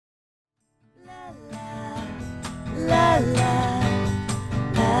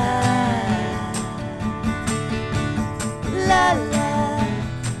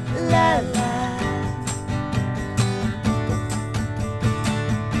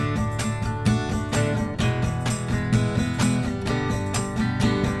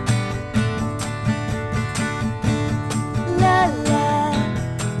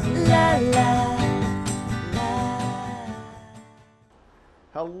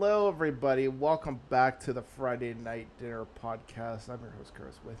Hello, everybody. Welcome back to the Friday Night Dinner Podcast. I'm your host,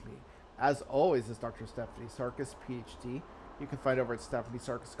 Curtis. With me, as always, is Dr. Stephanie Sarkis, PhD. You can find over at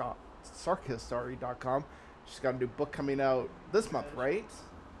StephanieSarkis.com. She's got a new book coming out this month, right?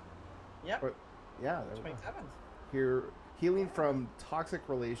 Yep. Or, yeah, there we go. 27th. Here, healing from toxic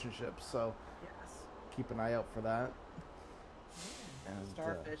relationships. So Yes. keep an eye out for that. Yeah. And,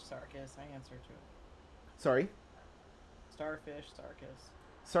 Starfish, Sarkis. I answer to it. Sorry, Starfish, Sarkis.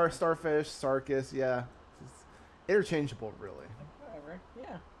 Starfish, Sarkis. Yeah, it's interchangeable, really. Whatever.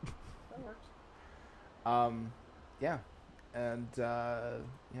 Yeah. That works. Yeah, and yeah,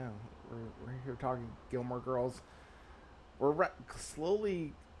 we're here talking Gilmore Girls. We're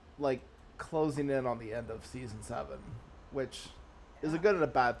slowly like closing in on the end of season 7, which is a Yeah. good and a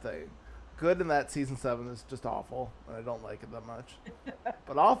bad thing. Good in that season 7 is just awful, and I don't like it that much.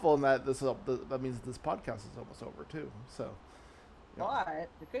 But awful in that that means this podcast is almost over too. So, you know, But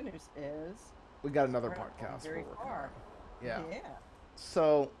the good news is we got another we're not going podcast very we're working far. on. Yeah. Yeah.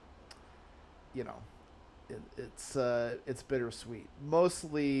 So, you know, it's bittersweet.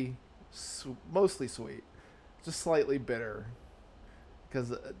 Mostly sweet, just slightly bitter.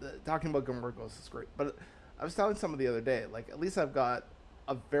 Because talking about Gilmore Girls is great, but I was telling someone the other day, like at least I've got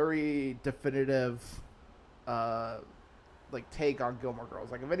a very definitive, like take on Gilmore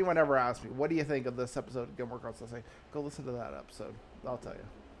Girls. Like if anyone ever asks me, "What do you think of this episode of Gilmore Girls?" I'll say, "Go listen to that episode. I'll tell you."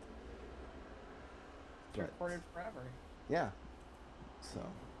 It's But recorded forever. yeah, so.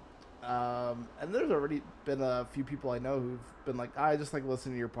 And there's already been a few people I know who've been like, I just like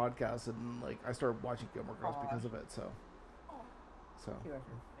listening to your podcast, and like I started watching Gilmore Girls Aw. because of it. So, Oh, so, thank you,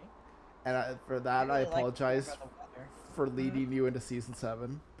 everybody. and for that I really like to hear apologize about the weather. for leading you into season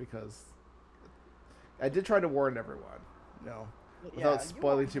 7 because I did try to warn everyone, Yeah, without you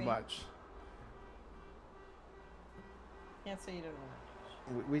spoiling warned too me. much. Can't say you didn't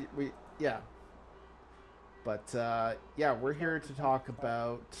want We yeah, but yeah, we're here to talk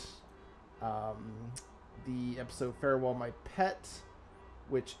about um, the episode "Farewell, My Pet,"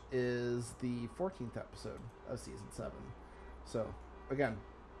 which is the 14th episode of season 7. So again,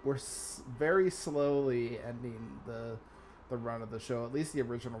 we're very slowly ending the run of the show, at least the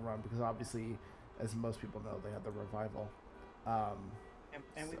original run, because obviously, as most people know, they had the revival.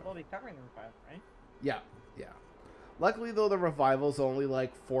 And we So. will be covering the revival, right? Yeah, yeah. Luckily, though, the revival's only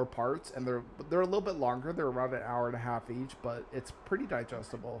like 4 parts, and they're a little bit longer. They're around an hour and a half each, but it's pretty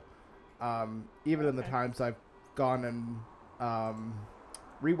digestible. Even in the Okay. times I've gone and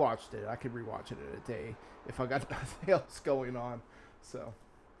rewatched it, I could rewatch it in a day if I got nothing else going on. So,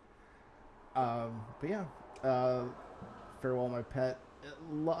 but yeah, farewell, my pet.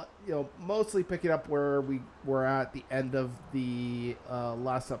 Mostly picking up where we were at the end of the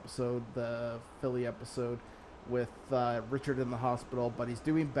last episode, the Philly episode, with Richard in the hospital, but he's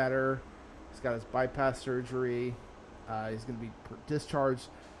doing better. He's got his bypass surgery. He's going to be discharged.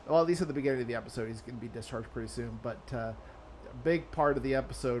 Well, at least at the beginning of the episode, he's going to be discharged pretty soon. But a big part of the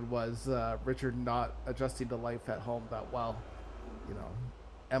episode was Richard not adjusting to life at home that well. You know,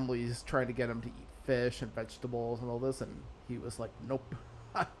 Emily's trying to get him to eat fish and vegetables and all this, and he was like, "Nope,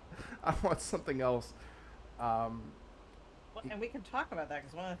 I want something else." Um, Well, and we can talk about that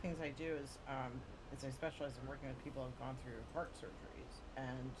because one of the things I do is I specialize in working with people who've gone through heart surgeries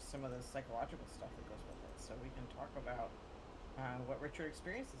and some of the psychological stuff that goes with it. So we can talk about what Richard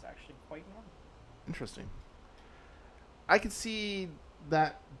experienced is actually quite normal. Interesting. I could see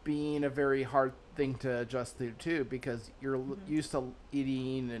that being a very hard thing to adjust to too, because you're used to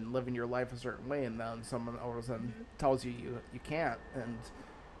eating and living your life a certain way, and then someone all of a sudden tells you can't, and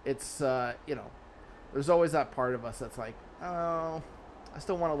it's there's always that part of us that's like, oh, I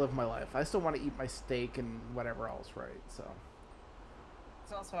still want to live my life. I still want to eat my steak and whatever else, right? So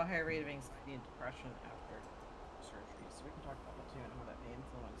It's also a high rate of anxiety and depression after surgery, so we can talk about that too and how that may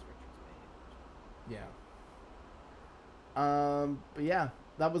influence Richard's behavior. yeah. But yeah,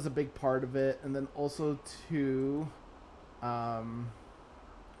 that was a big part of it, and then also too, we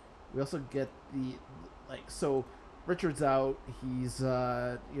also get so Richard's out. He's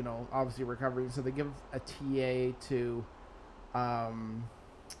obviously recovering, so they give a TA to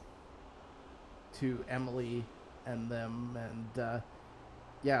Emily and them, and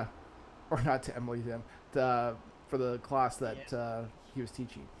yeah, or not to Emily, them, for the class that he was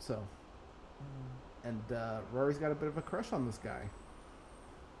teaching. So, and Rory's got a bit of a crush on this guy.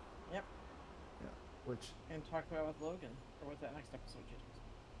 Yep. Yeah, which And talk about with Logan, or with that next episode you talked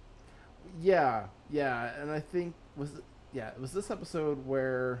yeah, and I think it was this episode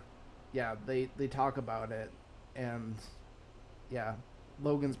where they talk about it, and yeah,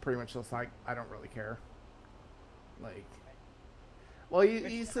 Logan's pretty much just like, I don't really care. Like, Well,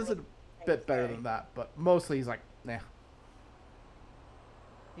 Which he is never says really it a a thing to bit better say. than that, but mostly he's like, nah.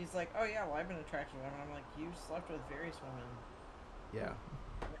 He's like, oh yeah, well I've been attracted to them, and I'm like, you slept with various women, Yeah.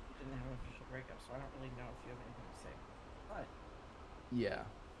 but you didn't have an official breakup, so I don't really know if you have anything to say. But Yeah.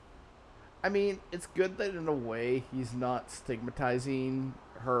 I mean, it's good that in a way he's not stigmatizing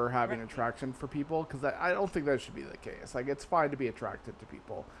her having right, attraction for people, because I don't think that should be the case. Like, it's fine to be attracted to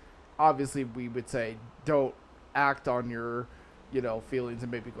people. Obviously, we would say don't act on your, feelings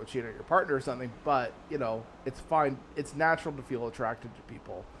and maybe go cheat on your partner or something, but, it's fine. It's natural to feel attracted to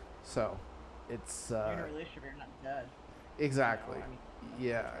people. So, it's, you're in a relationship, you're not dead. exactly. I mean, not be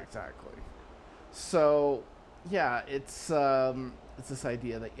Yeah, attracted. exactly. So, yeah, it's this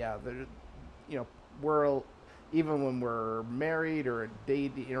idea that, yeah, there, you know, we're even when we're married or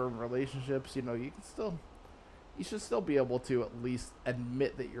dating or in relationships, you should still be able to at least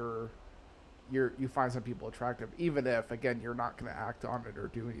admit that you find some people attractive, even if again you're not going to act on it or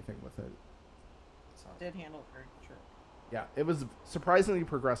do anything with it. So Did handle it very true. yeah, it was surprisingly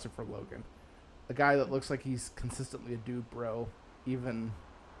progressive for Logan, a guy that looks like he's consistently a dude bro, even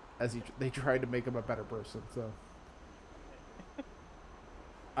as they tried to make him a better person. So.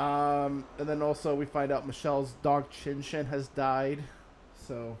 And then also we find out Michelle's dog Chin Chin has died.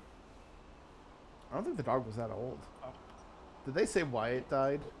 So I don't think the dog was that old. Oh, Did they say why it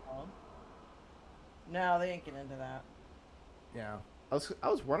died? no, they ain't get into that. Yeah, I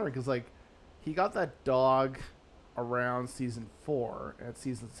was wondering because like he got that dog around season 4 and it's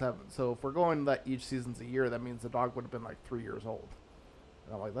season 7. So if we're going that each season's a year, that means the dog would have been like 3 years old.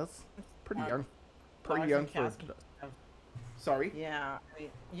 And I'm like, that's pretty young. Pretty Dogs young and for. cats can have, Sorry. yeah, I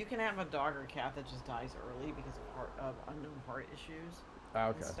mean, you can have a dog or cat that just dies early because of unknown heart issues Ah,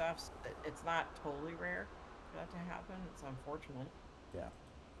 and okay. stuff. So it's not totally rare for that to happen. It's unfortunate. Yeah.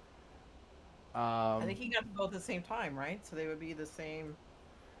 I think he got them both at the same time, right? So they would be the same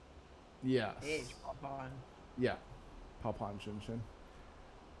age, Yes. Papa. Yeah. Papa and Chin Chin.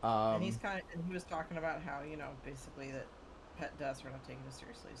 And he's Um. and he was talking about how, basically that pet deaths are not taken as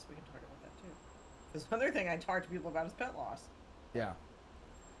seriously, so we can talk about that too. Because another thing I talk to people about is pet loss. Yeah.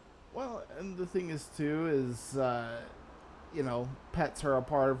 Well, and the thing is too is pets are a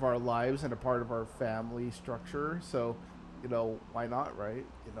part of our lives and a part of our family structure. So, why not, right?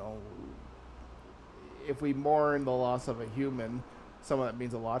 If we mourn the loss of a human, someone that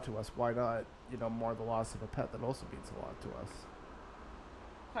means a lot to us, why not, mourn the loss of a pet that also means a lot to us?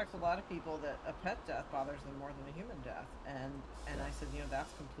 Talks to a lot of people that a pet death bothers them more than a human death, and I said,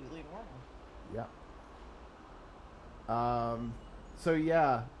 that's completely normal. Yeah. So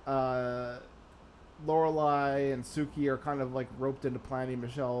yeah, Lorelai and Suki are kind of like roped into planning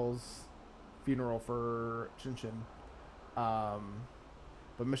Michelle's funeral for Chin Chin. Um,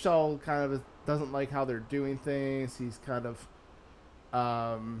 but Michelle kind of doesn't like how they're doing things. He's kind of,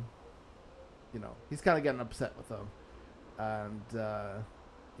 um, he's kind of getting upset with them, and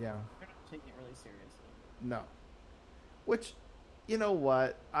yeah, They're not taking it really seriously. no. Which, you know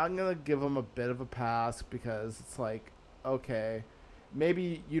what? I'm gonna give him a bit of a pass because it's like, okay,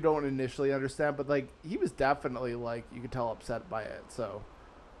 maybe you don't initially understand, but like he was definitely like you could tell upset by it. So,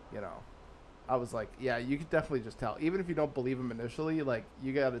 you know, I was like, yeah, you could definitely just tell. Even if you don't believe him initially, like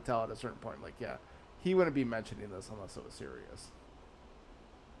you got to tell at a certain point, like, yeah, he wouldn't be mentioning this unless it was serious.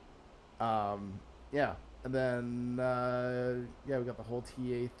 Yeah, and then yeah, we got the whole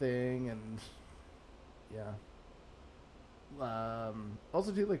TA thing, and yeah.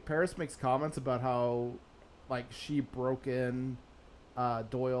 Also, too, like Paris makes comments about how, like, she broke in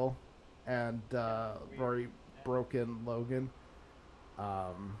Doyle, and Yeah, weird. Rory Yeah. broke in Logan.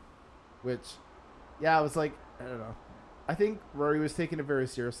 Which, yeah, I was like, I don't know. I think Rory was taking it very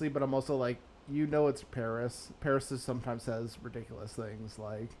seriously, but I'm also like, it's Paris. Paris just sometimes says ridiculous things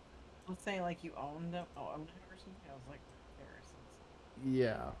like, Let's say like you owned them, owned him or something. I was like, Paris.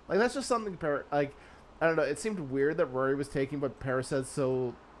 yeah, like that's just something Paris like. I don't know. It seemed weird that Rory was taking what Paris said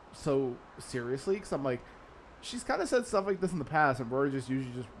so seriously because I'm like, she's kind of said stuff like this in the past, and Rory just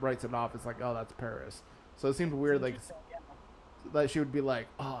usually just writes it off. It's like, oh, that's Paris. So it seemed It's weird, like interesting. Yeah. that she would be like,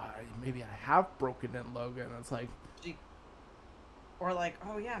 oh, maybe I have broken in Logan. And it's like, She, or like,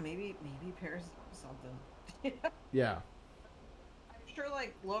 oh yeah, maybe Paris is something. yeah, I'm sure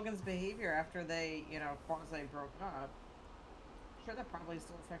like Logan's behavior after they, quasi broke up. I'm sure that probably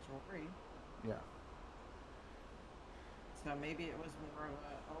still affects Rory. yeah, So maybe it was more of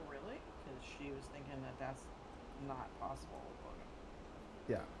a, oh really? Because she was thinking that that's not possible with Logan.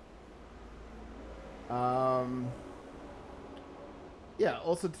 yeah. Um, yeah.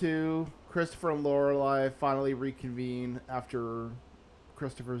 Also, too, Christopher and Lorelai finally reconvene after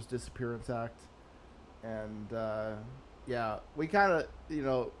Christopher's disappearance act, and yeah, we kind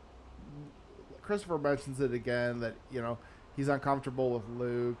of, Christopher mentions it again that he's uncomfortable with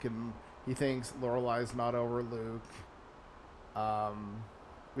Luke and he thinks Lorelai's not over Luke, um,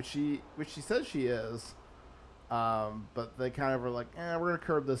 which she says she is, but they kind of are like, we're gonna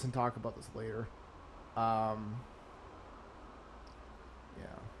curb this and talk about this later. Um,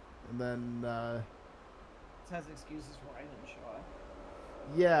 yeah, and then It has excuses for why I didn't show up.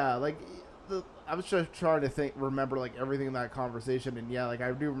 yeah, like I was just trying to remember like everything in that conversation, and yeah, like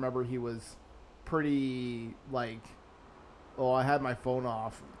I do remember he was pretty like, oh, I had my phone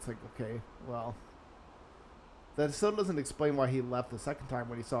off. It's like, okay, well, that still doesn't explain why he left the second time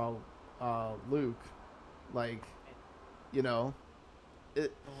when he saw Luke. Like, you know,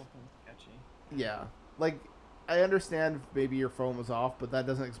 it. The whole thing's sketchy. Yeah, like I understand if maybe your phone was off, but that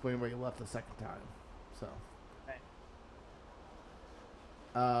doesn't explain why you left the second time. So. Right.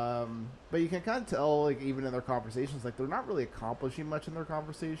 But you can kind of tell, like, even in their conversations, like, they're not really accomplishing much in their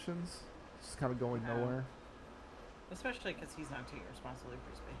conversations. Just kind of going nowhere. Especially because he's not taking responsibility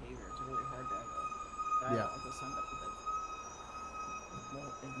for his behavior. It's really hard to have a dialogue with somebody that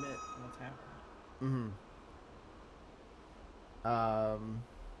won't admit what's happened.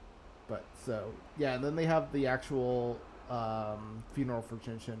 But so, yeah, and then they have the actual funeral for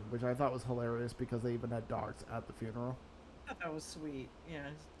Chin Chin, which I thought was hilarious because they even had dogs at the funeral. I thought that was sweet. Yeah,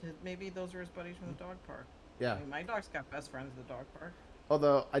 maybe those are his buddies from the dog park. Yeah. I mean, my dog's got best friends at the dog park.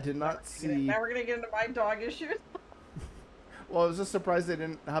 Although I did not see. Now we're gonna get into my dog issues. Well, I was just surprised they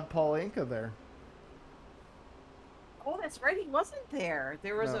didn't have Paul Anka there. Oh, that's right. He wasn't there.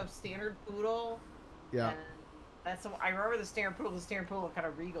 There was No. a standard poodle. Yeah. And I remember the standard poodle. The standard poodle kind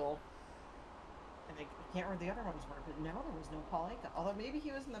of regal. And I can't remember the other ones were, but no, there was no Paul Anka. Although maybe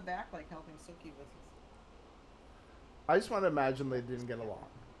he was in the back, like helping Suki with his. I just want to imagine they didn't get along.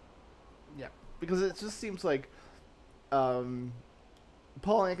 Yeah, because it just seems like Paul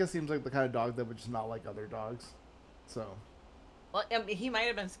Anka seems like the kind of dog that would just not like other dogs. So. Well, he might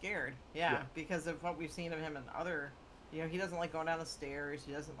have been scared. Yeah. Because of what we've seen of him in other. He doesn't like going down the stairs.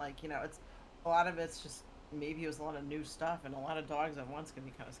 He doesn't like, it's a lot of it's just maybe it was a lot of new stuff, and a lot of dogs at once can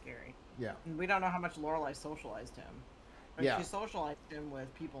be kind of scary. Yeah. And we don't know how much Lorelai socialized him. But Yeah. she socialized him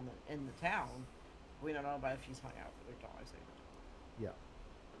with people in the town. We don't know about if he's hung out with their dogs. Yeah.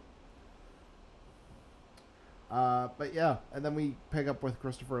 But yeah, and then we pick up with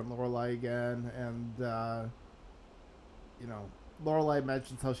Christopher and Lorelai again, and Lorelai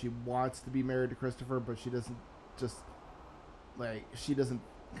mentions how she wants to be married to Christopher, but she doesn't just she doesn't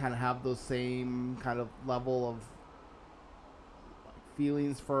kind of have those same kind of level of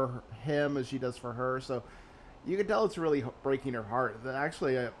feelings for him as she does for her. So you can tell it's really breaking her heart.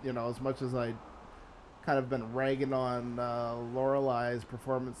 Actually, as much as I kind of been ragging on Lorelai's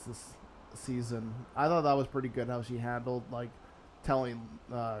performance this season, I thought that was pretty good how she handled telling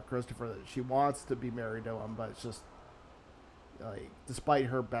Christopher that she wants to be married to him, but it's just despite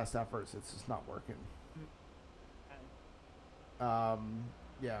her best efforts, it's just not working.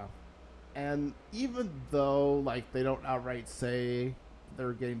 Yeah, and even though they don't outright say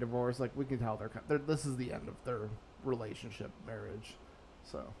they're getting divorced, we can tell this is the end of their relationship, marriage.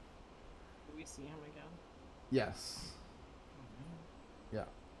 So. Do we see him again? Yes. Yeah.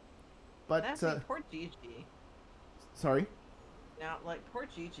 But poor Gigi. Sorry. Now, poor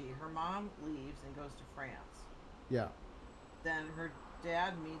Gigi, her mom leaves and goes to France. Yeah. Then her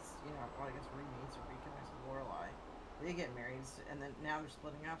dad meets, I guess re-meets or reconnects with Lorelai. They get married, and then now they're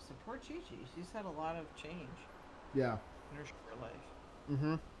splitting up. So poor Gigi, she's had a lot of change. Yeah. In her short life.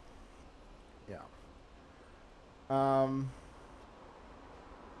 Mm-hmm. Yeah.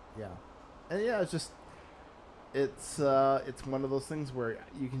 Yeah. And yeah, it's one of those things where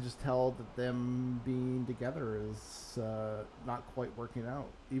you can just tell that them being together is not quite working out,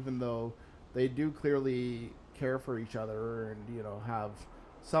 even though they do clearly care for each other and have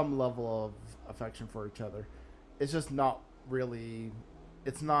some level of affection for each other. It's just not really,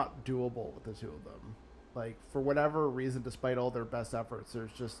 it's not doable with the two of them. For whatever reason, despite all their best efforts,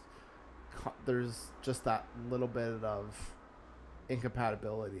 there's just that little bit of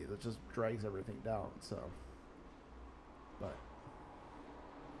incompatibility that just drags everything down. So, but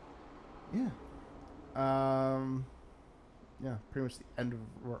yeah, yeah, pretty much the end of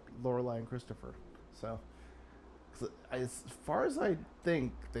Lorelai and Christopher. So, as far as I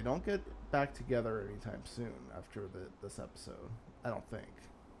think, they don't get back together anytime soon after this episode. I don't think.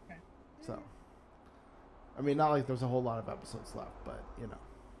 Okay. So, I mean, not like there's a whole lot of episodes left, but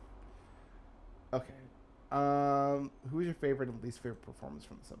Okay. Who's your favorite and least favorite performance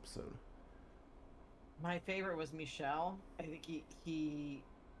from this episode? My favorite was Michelle. I think he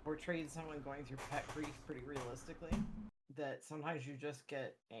portrayed someone going through pet grief pretty realistically. that sometimes you just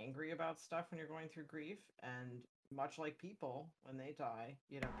get angry about stuff when you're going through grief, and much like people when they die,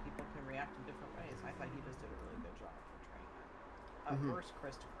 people can react in different ways. I thought he just did a really good job portraying that. Of Mm-hmm. course,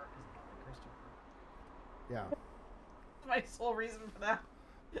 Christopher is not like Christopher. Yeah. My sole reason for that.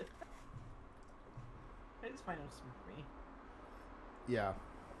 I just find him sweet for me. Yeah.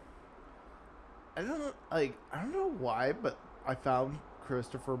 I don't know why, but I found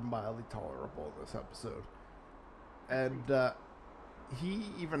Christopher mildly tolerable in this episode. And he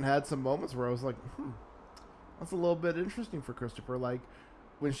even had some moments where I was like, that's a little bit interesting for Christopher. Like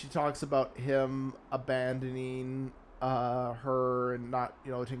when she talks about him abandoning her and not,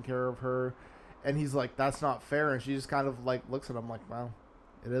 taking care of her, and he's like, that's not fair, and she just kind of like looks at him like, well,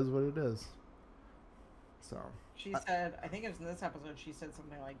 it is what it is. So She said, I think it was in this episode, she said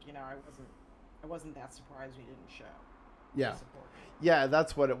something like, I wasn't that surprised we didn't show. yeah, yeah,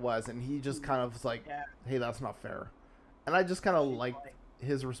 that's what it was, and he just kind of was like, Yeah. hey, that's not fair, and I just kind of She's liked like,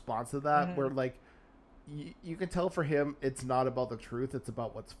 his response to that, Mhm. where like you can tell for him it's not about the truth, it's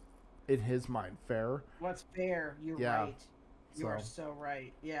about what's in his mind fair. what's fair? You're Yeah. right. You are So so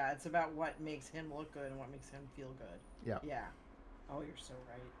right. Yeah, it's about what makes him look good and what makes him feel good. yeah. Yeah. Oh, you're so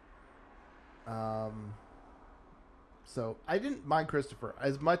right. So I didn't mind Christopher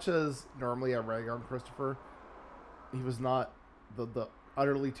as much as normally I rag on Christopher. He was not the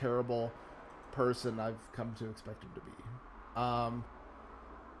utterly terrible person I've come to expect him to be.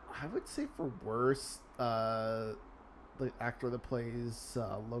 I would say for worse, the actor that plays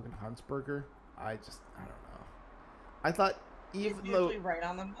Logan Huntsberger. I don't know. I thought He's even usually though, right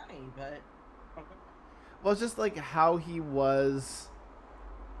on the money, but well, it's just like how he was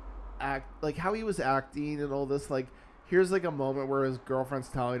how he was acting and all this. Like here's like a moment where his girlfriend's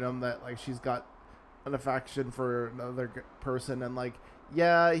telling him that like she's got an affection for another person, and like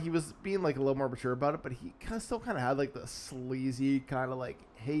yeah, he was being like a little more mature about it, but he still kind of had like the sleazy kind of like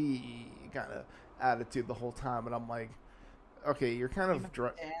hey kind of attitude the whole time, and I'm like, okay, you're kind of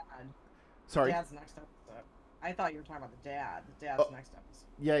dad. sorry. Dad's next episode. I thought you were talking about the dad. The dad's Oh. next episode.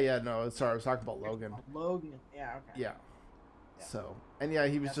 Yeah, no, sorry, I was talking about Logan. Logan. Yeah. Okay. Yeah. Yeah. So, and yeah,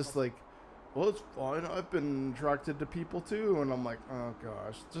 he was That's just like, well, it's fine. I've been attracted to people too. And I'm like, oh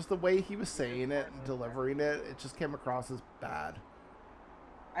gosh. Just the way he was saying it and delivering it, it just came across as bad.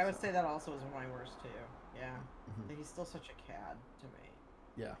 I would say that also is one of my worst too. Yeah. Mhm. He's still such a cad to me.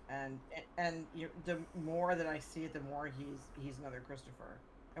 Yeah. And the more that I see it, the more he's another Christopher.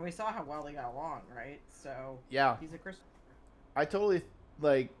 And we saw how well they got along, right? So Yeah. he's a Christopher. I totally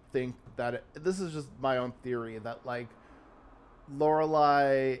think that this is just my own theory that like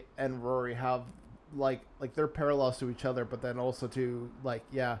Lorelai and Rory have like they're parallels to each other, but then also to like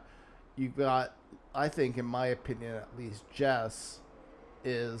yeah, you've got, I think in my opinion at least, Jess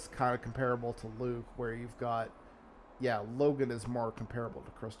is kind of comparable to Luke, where you've got yeah, Logan is more comparable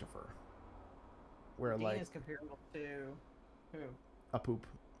to Christopher, where Dean like is comparable to who? a poop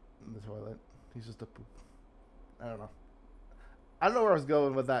in the toilet. He's just a poop. I don't know. I don't know where I was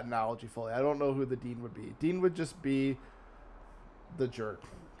going with that analogy fully. I don't know who the Dean would be. Dean would just be the jerk,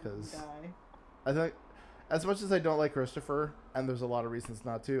 because Guy. I think as much as I don't like Christopher, and there's a lot of reasons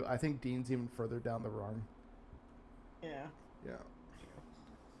not to, I think Dean's even further down the rung. Yeah. Yeah.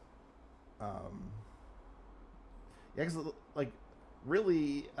 Yeah, because like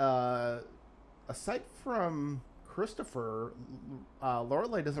really, aside from Christopher,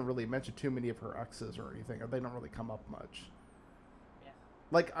 Lorelai doesn't really mention too many of her exes or anything, or they don't really come up much. Yeah.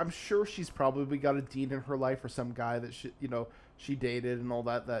 Like I'm sure she's probably got a Dean in her life, or some guy that she dated and all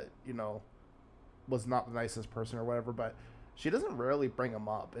that was not the nicest person or whatever, but she doesn't rarely bring them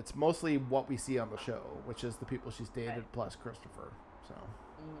up. It's mostly what we see on the show, which is the people she's dated Right. plus Christopher. So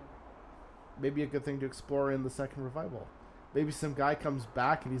Mm. maybe a good thing to explore in the second revival. Maybe some guy comes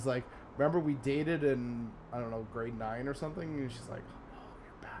back and he's like, remember we dated in, I don't know, grade 9 or something? And she's like, oh,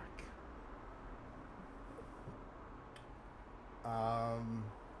 you're back.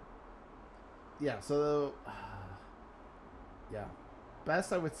 Yeah, so, yeah.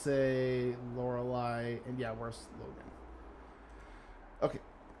 Best, I would say, Lorelai, and yeah, worst, Logan. Okay.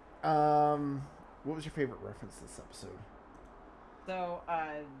 What was your favorite reference this episode? So,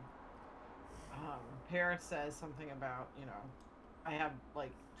 Paris says something about, I have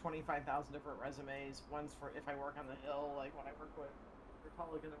like 25,000 different resumes. One's for if I work on the Hill, like when I work with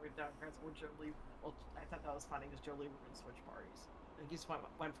Republicans or Democrats, or Joe Lee. Well, I thought that was funny because Joe Lee would switch parties. Like he just went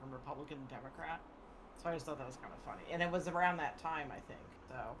from Republican to Democrat. So I just thought that was kind of funny. And it was around that time, I think.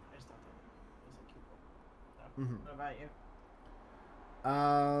 So I just thought that was like cute. So, What about you?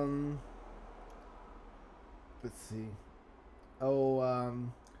 Let's see. Oh,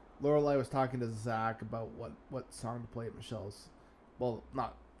 Lorelai was talking to Zach about what song to play at Michelle's, well,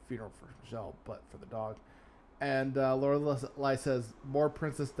 not funeral for Michelle, but for the dog. And Lorelai says, more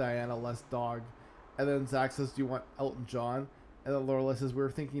Princess Diana, less dog. And then Zach says, do you want Elton John? And then Lorelai says, we were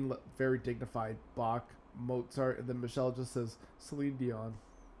thinking very dignified, Bach, Mozart. And then Michelle just says, Celine Dion.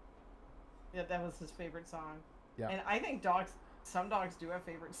 Yeah, that was his favorite song. Yeah. And I think some dogs do have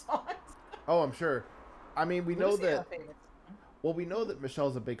favorite songs. Oh, I'm sure. I mean, we know Lucy had a that. favorite song. Well, we know that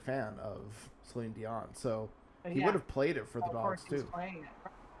Michelle's a big fan of Celine Dion, so But he yeah, would have played it for the of dogs course he's too. playing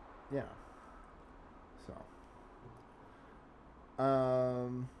it. Yeah. So.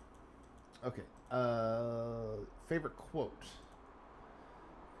 Okay. Favorite quote.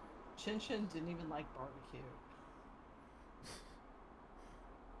 Chin Chin didn't even like barbecue.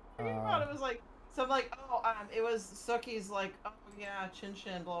 I thought it was like some like it was Sookie's like, oh yeah, Chin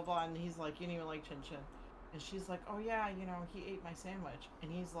Chin, blah blah, and he's like, you didn't even like Chin Chin, and she's like, oh yeah, you know, he ate my sandwich,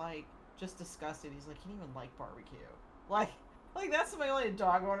 and he's like just disgusted. He's like, he didn't even like barbecue. Like that's something only a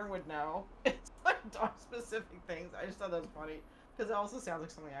dog owner would know. It's like dog specific things. I just thought that was funny because it also sounds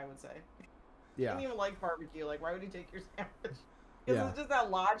like something I would say. He Yeah. didn't even like barbecue. Like, why would he take your sandwich? Because Yeah. it's just that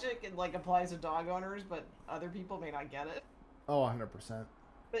logic and like applies to dog owners, but other people may not get it. Oh, 100%.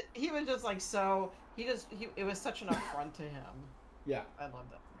 But he was just like so. It was such an affront to him. Yeah. I love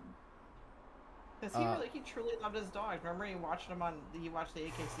that. Because he truly loved his dogs. Remember he watched the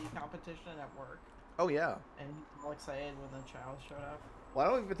AKC competition at work, Oh yeah. and he was all excited when the child showed up. Well, I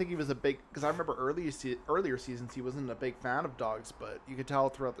don't even think he was a big, because I remember earlier seasons he wasn't a big fan of dogs, but you could tell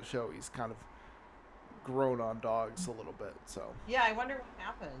throughout the show he's kind of grown on dogs a little bit. So. Yeah, I wonder what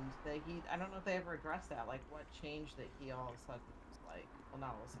happened. I don't know if they ever addressed that. Like, what changed that he all of a sudden was like, well, not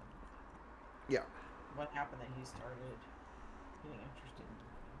all of a sudden. Yeah. What happened that he started being interested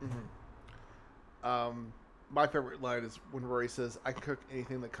in? My favorite line is when Rory says, "I can cook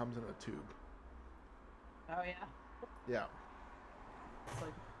anything that comes in a tube." Oh yeah. Yeah. It's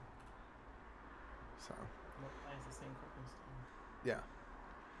like So. it's the same cooking style. Yeah.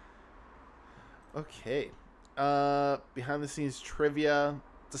 Okay. Behind the scenes trivia.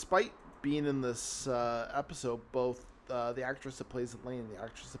 Despite being in this episode, both the actress that plays Elaine and the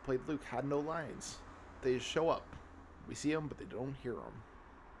actress that played Luke had no lines. They just show up. We see them, but they don't hear them.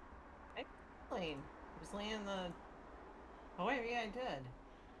 Lane. It was Lane in the. Oh wait, yeah, I did.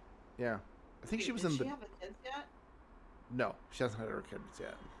 Yeah. I think she was did in she the. have the kids yet? No, she hasn't had her kids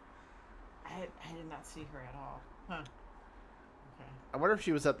yet. I did not see her at all. Huh. Okay. I wonder if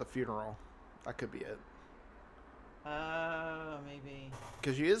she was at the funeral. That could be it. Maybe.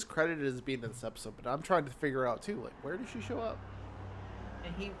 Because she is credited as being in this episode, but I'm trying to figure out too, like, where did she show up?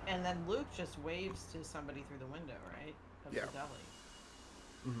 And then Luke just waves to somebody through the window, right? Of Yeah. the deli.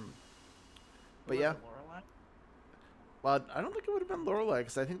 Mm-hmm. Who But was yeah. it, Lorelai? Well, I don't think it would have been Lorelai,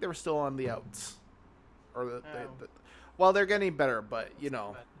 because I think they were still on the outs. Or Oh. well, they're getting better, but you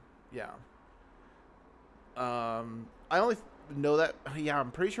know, But- yeah. I only know that. Yeah,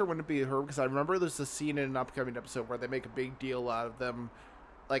 I'm pretty sure it wouldn't be her because I remember there's a scene in an upcoming episode where they make a big deal out of them,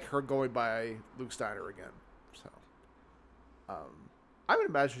 like her going by Luke Steiner again. So, I would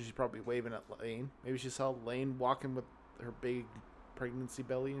imagine she's probably waving at Lane. Maybe she saw Lane walking with her big pregnancy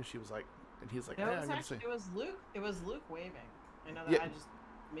belly, and she was like, and he's like, No, yeah, it I'm was gonna say. It was Luke. It was Luke waving. I know that. Yeah.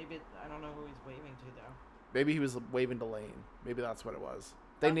 I don't know who he's waving to though. Maybe he was waving to Lane. Maybe that's what it was.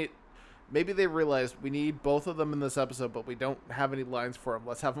 Maybe they realized we need both of them in this episode, but we don't have any lines for them.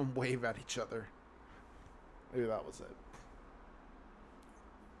 Let's have them wave at each other. Maybe that was it.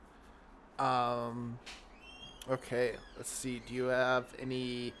 Okay, let's see. Do you have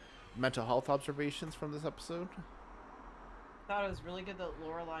any mental health observations from this episode? I thought it was really good that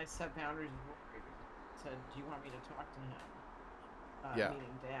Lorelai set boundaries with Rory. Said, "Do you want me to talk to him?" Yeah.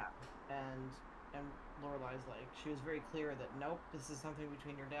 Meaning Dad. And Lorelai's like, she was very clear that nope, this is something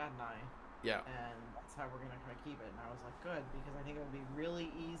between your dad and I, Yeah. and that's how we're gonna kind of keep it. And I was like, good, because I think it would be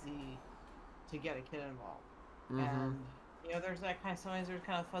really easy to get a kid involved. Mm-hmm. And you know, there's that kind of sometimes there's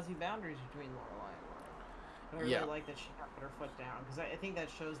kind of fuzzy boundaries between Lorelai and Rory. But I really Yeah. like that she got put her foot down because I think that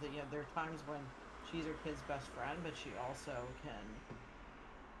shows that there are times when she's her kid's best friend, but she also can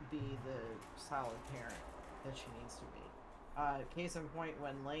be the solid parent that she needs to be. Case in point,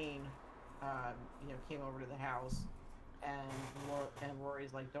 when Lane, came over to the house, and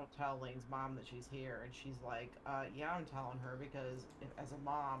Rory's like, "Don't tell Lane's mom that she's here," and she's like, "Yeah, I'm telling her because as a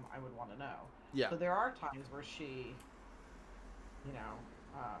mom, I would want to know." Yeah. So there are times where she,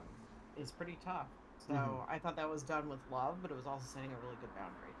 is pretty tough. So I thought that was done with love, but it was also setting a really good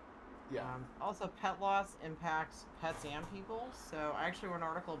boundary. Yeah. Also, pet loss impacts pets and people. So I actually wrote an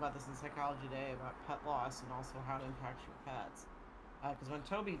article about this in Psychology Today about pet loss and also how it impacts your pets. Because when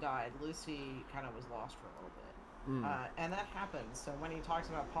Toby died, Lucy kind of was lost for a little bit. Mm. And that happens. So when he talks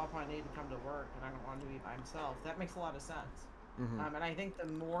about Papa needing to come to work and I don't want him to be by himself, that makes a lot of sense. Mm-hmm. And I think the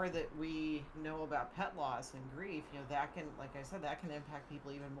more that we know about pet loss and grief, that can, like I said, that can impact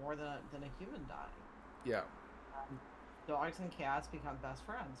people even more than a human dying. Yeah. Dogs and cats become best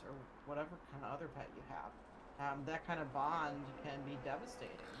friends, or whatever kind of other pet you have. That kind of bond can be devastating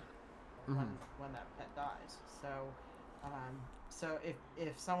when that pet dies. So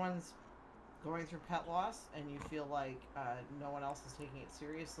if someone's going through pet loss and you feel like no one else is taking it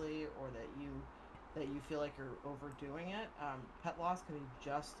seriously, or that you feel like you're overdoing it, pet loss can be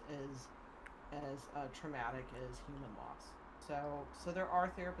just as traumatic as human loss. So there are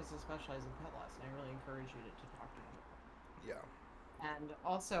therapists that specialize in pet loss, and I really encourage you to talk to them. Yeah. And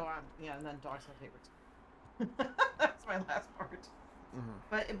also, and then dogs have favorites. That's my last part.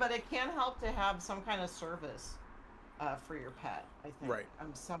 But it can help to have some kind of service for your pet, I think. Right.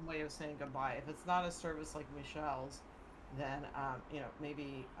 Some way of saying goodbye. If it's not a service like Michelle's, then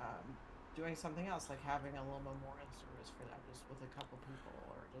maybe doing something else, like having a little memorial service for them, just with a couple people,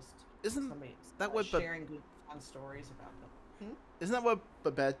 or just somebody sharing good fun stories about them. Isn't that what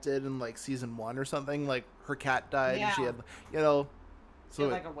Babette did in like season 1 or something? Like her cat died, and she had, so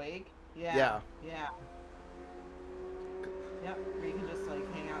like a wake. Yeah. Yep, where you can just like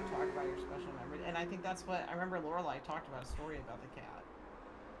hang out and talk about your special memories. And I think that's what I remember Lorelai talked about, a story about the cat.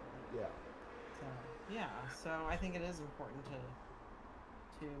 Yeah. So I think it is important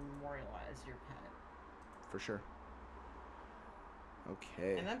to memorialize your pet. For sure.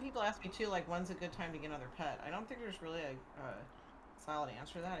 Okay. And then people ask me too, like, when's a good time to get another pet? I don't think there's really a solid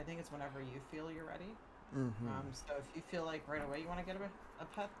answer to that. I think it's whenever you feel you're ready. So if you feel like right away you want to get a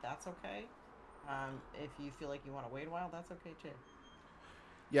pet, that's okay. If you feel like you want to wait a while, that's okay too.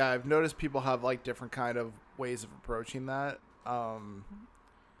 Yeah, I've noticed people have like different kind of ways of approaching that.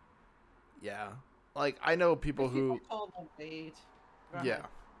 Yeah, like I know people who told them wait. Yeah,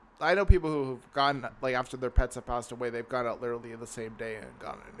 I know people who've gone like after their pets have passed away, they've gone out literally the same day and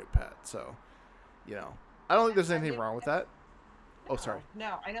gotten a new pet. So, I don't think there's anything wrong with that. No, oh, sorry.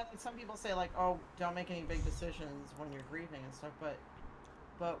 No, I know that some people say like, oh, don't make any big decisions when you're grieving and stuff,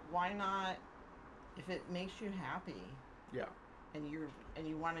 but why not? If it makes you happy, yeah, and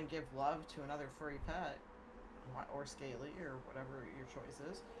you want to give love to another furry pet, or scaly, or whatever your choice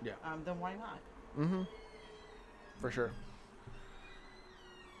is, yeah, then why not? For sure.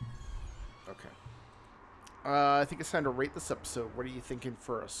 Okay. I think it's time to rate this episode. What are you thinking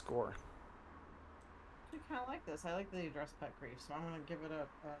for a score? I kind of like this. I like the address pet grief, so I'm gonna give it a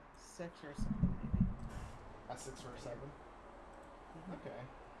 6 or 7, maybe. A 6 or 7. Okay.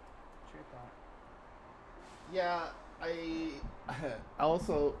 What's your thought? Yeah, I'm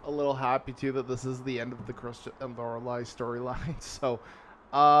also a little happy too that this is the end of the Krista and Lorelai storyline. So,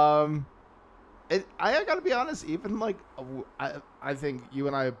 I gotta be honest. Even like, I think you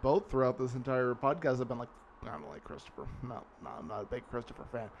and I both throughout this entire podcast have been like, I don't like Christopher. No, I'm not a big Christopher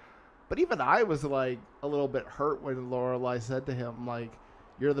fan. But even I was like a little bit hurt when Lorelai said to him like,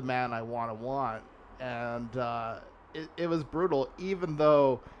 "You're the man I want," and it was brutal. Even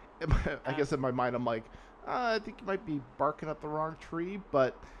though, I guess in my mind I'm like, I think you might be barking up the wrong tree,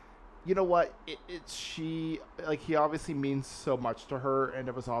 but you know what? He obviously means so much to her, and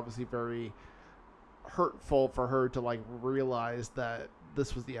it was obviously very hurtful for her to like realize that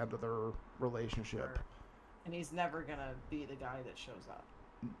this was the end of their relationship. And he's never gonna be the guy that shows up.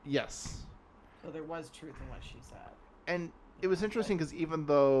 Yes. So there was truth in what she said. And it was interesting because even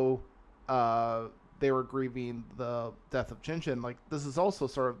though they were grieving the death of Chin-Chin, like this is also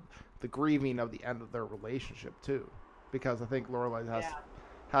sort of the grieving of the end of their relationship too, because I think Lorelai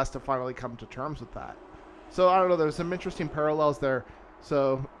has to finally come to terms with that. So I don't know. There's some interesting parallels there.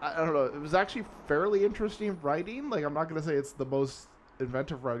 So I don't know. It was actually fairly interesting writing. Like I'm not going to say it's the most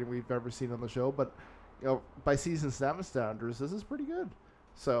inventive writing we've ever seen on the show, but by season 7 standards, this is pretty good.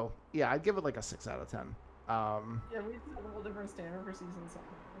 So yeah, I'd give it like a 6 out of 10. Yeah, we have a whole different standard for season 7.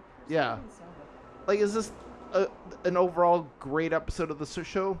 Yeah. Like, is this an overall great episode of the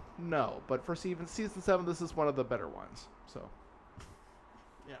show? No, but for season 7, this is one of the better ones. So,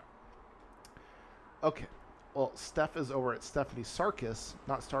 yeah. Okay. Well, Steph is over at Stephanie Sarkis,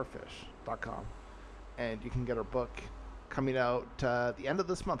 not starfish.com. And you can get her book coming out the end of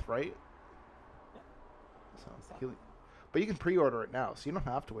this month, right? Yeah. So, but you can pre-order it now, so you don't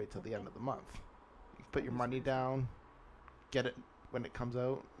have to wait till the end of the month. You can put your money down, get it when it comes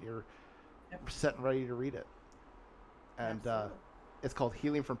out. You're set and ready to read it. And it's called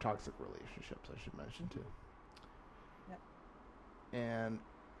Healing from Toxic Relationships, I should mention, too. Yep. And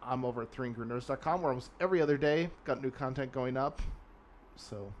I'm over at 3angrynerds.com, where almost every other day got new content going up.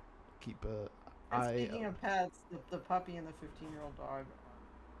 So keep a And eye. speaking of pets, the puppy and the 15-year-old dog are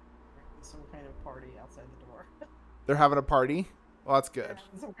having some kind of party outside the door. They're having a party. Well, that's They're good.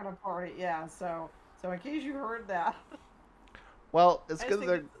 having some kind of party, yeah. So in case you heard that, Well, it's I just good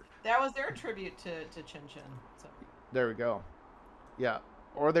think that that was their tribute to Chin Chin. So there we go. Yeah,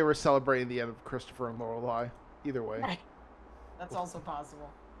 or they were celebrating the end of Christopher and Lorelai. Either way, right. That's also possible.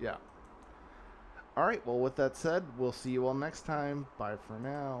 yeah. All right. Well, with that said, we'll see you all next time. Bye for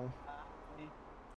now.